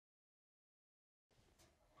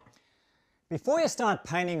Before you start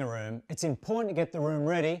painting a room, it's important to get the room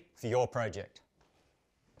ready for your project.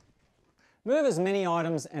 Move as many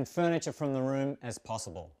items and furniture from the room as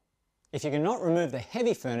possible. If you cannot remove the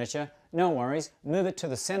heavy furniture, no worries, move it to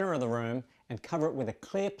the center of the room and cover it with a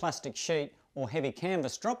clear plastic sheet or heavy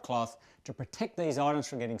canvas drop cloth to protect these items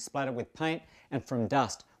from getting splattered with paint and from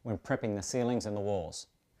dust when prepping the ceilings and the walls.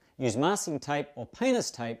 Use masking tape or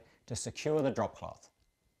painter's tape to secure the drop cloth.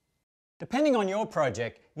 Depending on your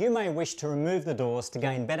project, you may wish to remove the doors to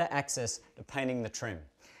gain better access to painting the trim.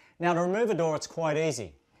 Now, to remove a door, it's quite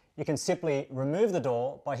easy. You can simply remove the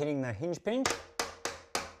door by hitting the hinge pin,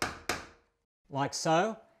 like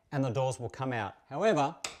so, and the doors will come out.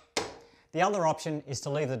 However, the other option is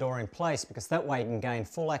to leave the door in place because that way you can gain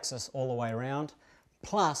full access all the way around,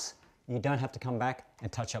 plus you don't have to come back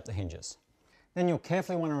and touch up the hinges. Then you'll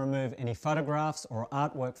carefully want to remove any photographs or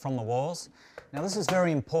artwork from the walls. Now, this is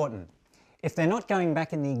very important. If they're not going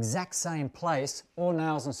back in the exact same place, all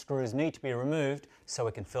nails and screws need to be removed so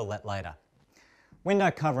we can fill that later. Window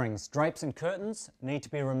coverings, drapes and curtains need to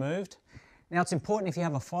be removed. Now, it's important if you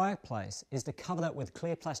have a fireplace is to cover that with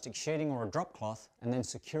clear plastic sheeting or a drop cloth and then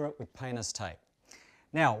secure it with painter's tape.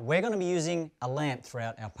 Now, we're going to be using a lamp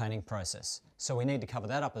throughout our painting process, so we need to cover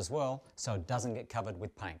that up as well so it doesn't get covered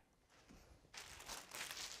with paint.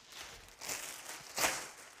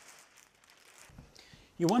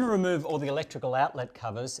 You want to remove all the electrical outlet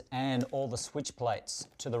covers and all the switch plates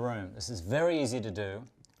to the room. This is very easy to do,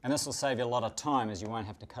 and this will save you a lot of time as you won't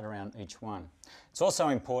have to cut around each one. It's also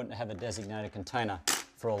important to have a designated container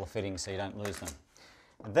for all the fittings so you don't lose them.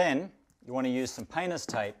 Then you want to use some painter's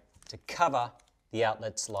tape to cover the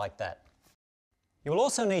outlets like that. You will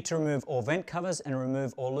also need to remove all vent covers and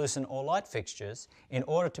remove or loosen all light fixtures in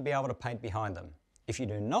order to be able to paint behind them. If you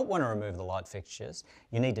do not want to remove the light fixtures,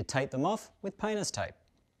 you need to tape them off with painter's tape.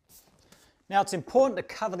 Now, it's important to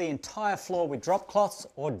cover the entire floor with drop cloths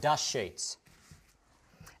or dust sheets.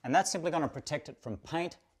 And that's simply going to protect it from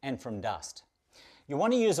paint and from dust. You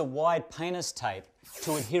want to use a wide painter's tape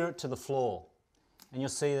to adhere it to the floor. And you'll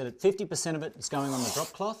see that 50% of it is going on the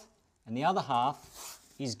drop cloth and the other half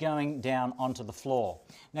is going down onto the floor.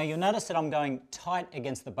 Now, you'll notice that I'm going tight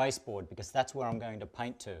against the baseboard because that's where I'm going to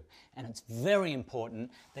paint to. And it's very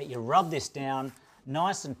important that you rub this down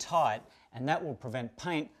nice and tight, and that will prevent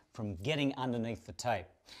paint from getting underneath the tape.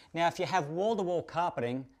 Now, if you have wall-to-wall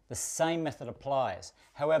carpeting, the same method applies.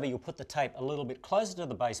 However, you'll put the tape a little bit closer to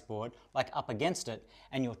the baseboard, like up against it,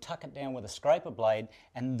 and you'll tuck it down with a scraper blade,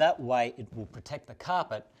 and that way it will protect the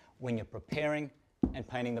carpet when you're preparing and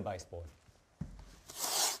painting the baseboard.